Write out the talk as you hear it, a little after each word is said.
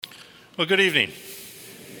Well, good evening.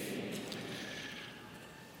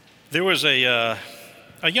 There was a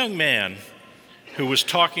young man who was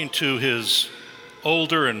talking to his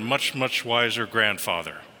older and much, much wiser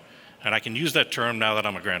grandfather. And I can use that term now that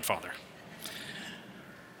I'm a grandfather.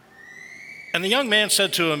 And the young man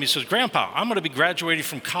said to him, he says, "Grandpa, I'm going to be graduating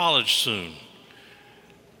from college soon."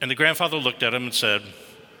 And the grandfather looked at him and said,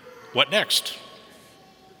 "What next?"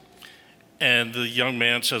 And the young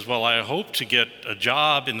man says, "Well, I hope to get a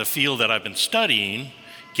job in the field that I've been studying,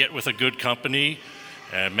 get with a good company,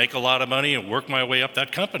 and make a lot of money and work my way up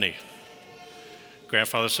that company."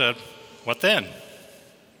 Grandfather said, "What then?"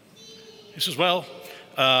 He says, "Well,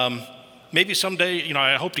 maybe someday,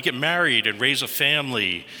 I hope to get married and raise a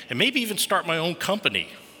family and maybe even start my own company."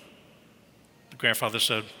 The grandfather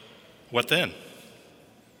said, "What then?"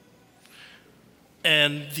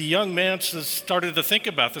 And the young man started to think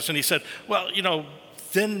about this, and he said, "Well,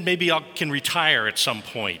 then maybe I can retire at some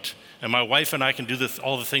point, and my wife and I can do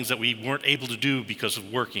all the things that we weren't able to do because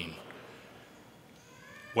of working."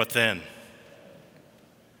 What then?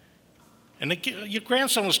 And your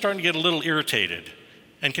grandson was starting to get a little irritated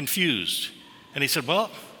and confused. And he said,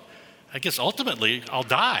 "Well, I guess ultimately I'll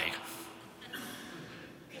die."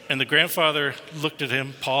 And the grandfather looked at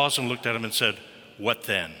him, paused and looked at him and said, "What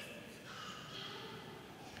then?"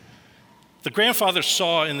 The grandfather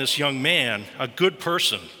saw in this young man a good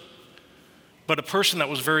person, but a person that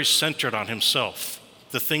was very centered on himself,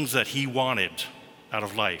 the things that he wanted out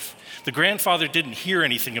of life. The grandfather didn't hear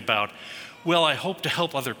anything about, "Well, I hope to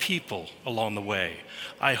help other people along the way.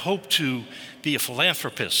 I hope to be a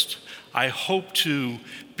philanthropist. I hope to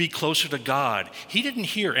be closer to God." He didn't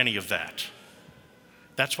hear any of that.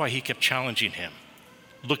 That's why he kept challenging him,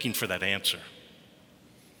 looking for that answer.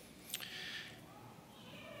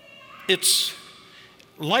 It's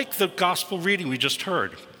like the gospel reading we just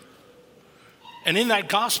heard. And in that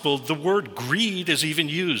gospel, the word greed is even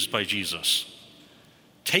used by Jesus.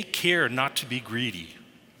 Take care not to be greedy.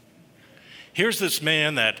 Here's this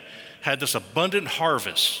man that had this abundant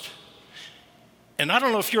harvest. And I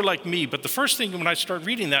don't know if you're like me, but the first thing when I start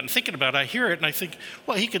reading that and thinking about it, I hear it and I think,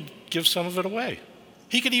 well, he could give some of it away.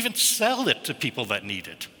 He could even sell it to people that need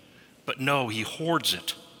it. But no, he hoards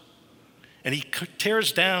it. And he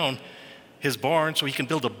tears down his barn so he can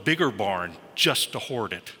build a bigger barn just to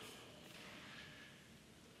hoard it.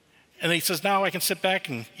 And he says, "Now I can sit back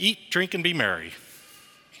and eat, drink, and be merry."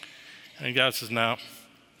 And God says, "Now,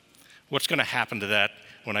 what's going to happen to that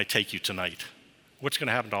when I take you tonight? What's going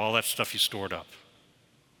to happen to all that stuff you stored up?"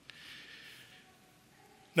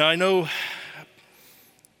 Now, I know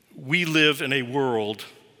we live in a world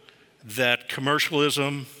that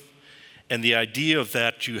commercialism and the idea of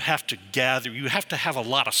that you have to have a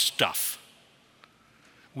lot of stuff.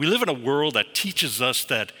 We live in a world that teaches us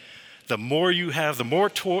that the more you have, the more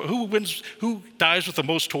who dies with the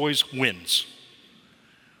most toys wins.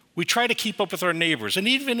 We try to keep up with our neighbors and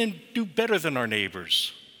even do better than our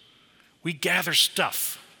neighbors. We gather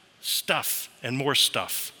stuff, and more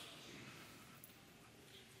stuff.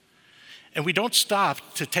 And we don't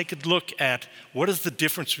stop to take a look at what is the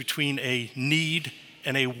difference between a need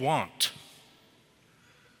and a want.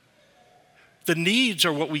 The needs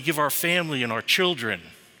are what we give our family and our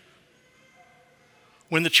children.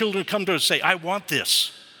 When the children come to us and say, "I want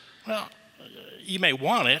this," well, you may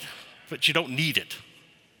want it, but you don't need it.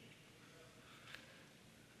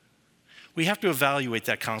 We have to evaluate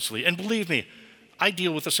that constantly. And believe me, I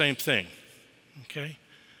deal with the same thing, okay?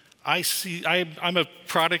 I'm a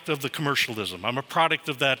product of the commercialism. I'm a product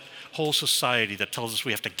of that whole society that tells us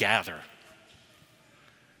we have to gather.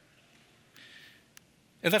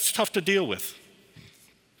 And that's tough to deal with.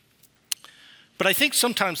 But I think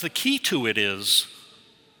sometimes the key to it is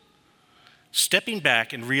stepping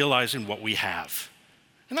back and realizing what we have.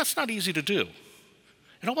 And that's not easy to do.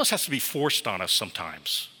 It almost has to be forced on us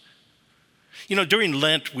sometimes. During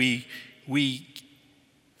Lent, we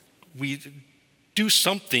do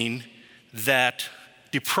something that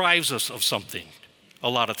deprives us of something a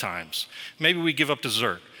lot of times. Maybe we give up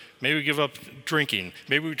dessert. Maybe we give up drinking.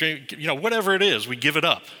 Maybe we drink, whatever it is, we give it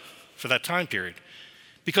up for that time period.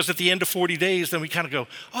 Because at the end of 40 days, then we kind of go,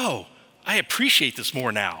 "Oh, I appreciate this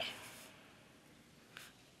more now."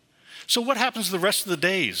 So what happens the rest of the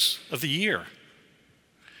days of the year?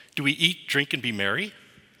 Do we eat, drink, and be merry?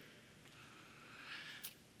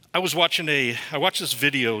 I watched this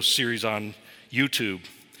video series on YouTube,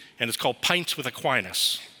 and it's called Pints with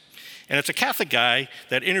Aquinas. And it's a Catholic guy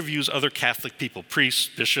that interviews other Catholic people, priests,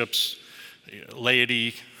 bishops,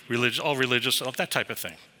 laity, all religious, that type of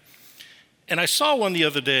thing. And I saw one the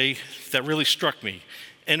other day that really struck me,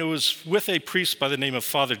 and it was with a priest by the name of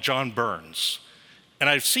Father John Burns. And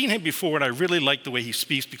I've seen him before, and I really like the way he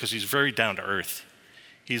speaks because he's very down to earth.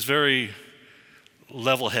 He's very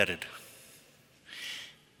level-headed.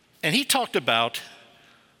 And he talked about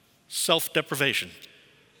self-deprivation,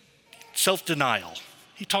 self-denial.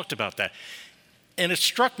 He talked about that. And it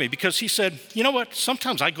struck me because he said, you know what,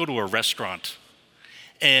 sometimes I go to a restaurant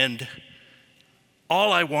and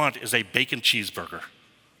all I want is a bacon cheeseburger.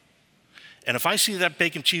 And if I see that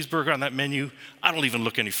bacon cheeseburger on that menu, I don't even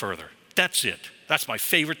look any further. That's it. That's my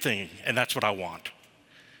favorite thing, and that's what I want.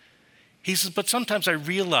 He says, but sometimes I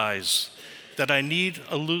realize that I need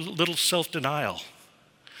a little self-denial.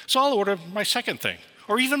 So I'll order my second thing,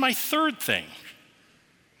 or even my third thing.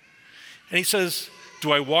 And he says,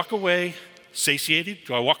 do I walk away satiated?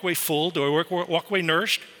 Do I walk away full? Do I walk away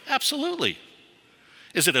nourished? Absolutely.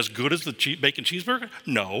 Is it as good as the bacon cheeseburger?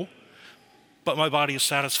 No. But my body is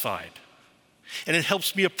satisfied. And it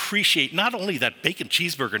helps me appreciate not only that bacon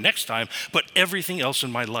cheeseburger next time, but everything else in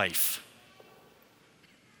my life.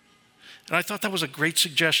 And I thought that was a great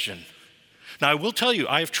suggestion. Now, I will tell you,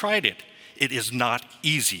 I have tried it. It is not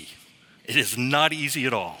easy. It is not easy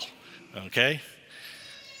at all, okay?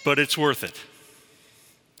 But it's worth it.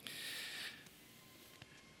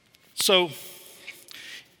 So,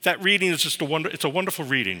 that reading is just it's a wonderful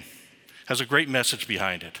reading. Has a great message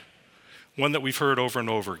behind it. One that we've heard over and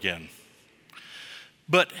over again.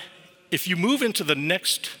 But if you move into the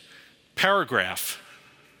next paragraph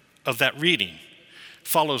of that reading,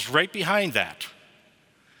 follows right behind that,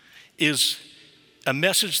 is a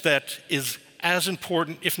message that is as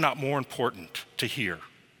important, if not more important, to hear.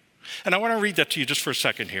 And I want to read that to you just for a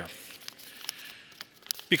second here,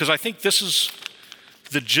 because I think this is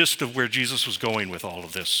the gist of where Jesus was going with all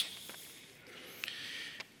of this.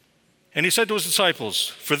 And he said to his disciples,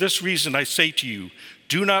 "For this reason I say to you,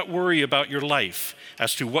 do not worry about your life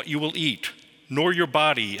as to what you will eat, nor your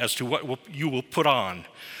body as to what you will put on.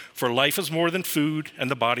 For life is more than food,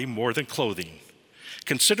 and the body more than clothing.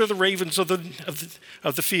 Consider the ravens of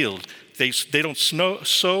the field. They don't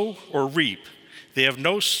sow or reap. They have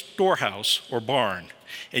no storehouse or barn,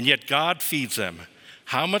 and yet God feeds them.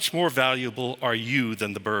 How much more valuable are you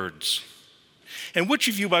than the birds? And which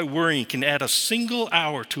of you by worrying can add a single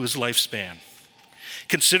hour to his lifespan?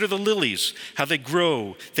 Consider the lilies, how they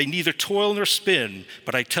grow. They neither toil nor spin,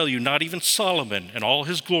 but I tell you, not even Solomon in all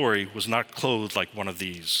his glory was not clothed like one of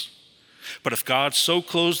these. But if God so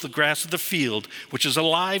clothes the grass of the field, which is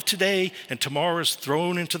alive today and tomorrow is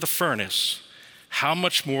thrown into the furnace, how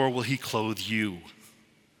much more will he clothe you?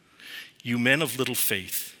 You men of little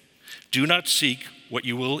faith, do not seek what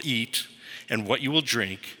you will eat and what you will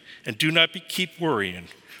drink, and do not keep worrying,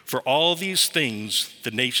 for all these things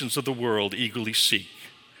the nations of the world eagerly seek.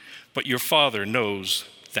 But your Father knows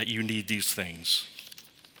that you need these things."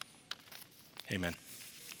 Amen.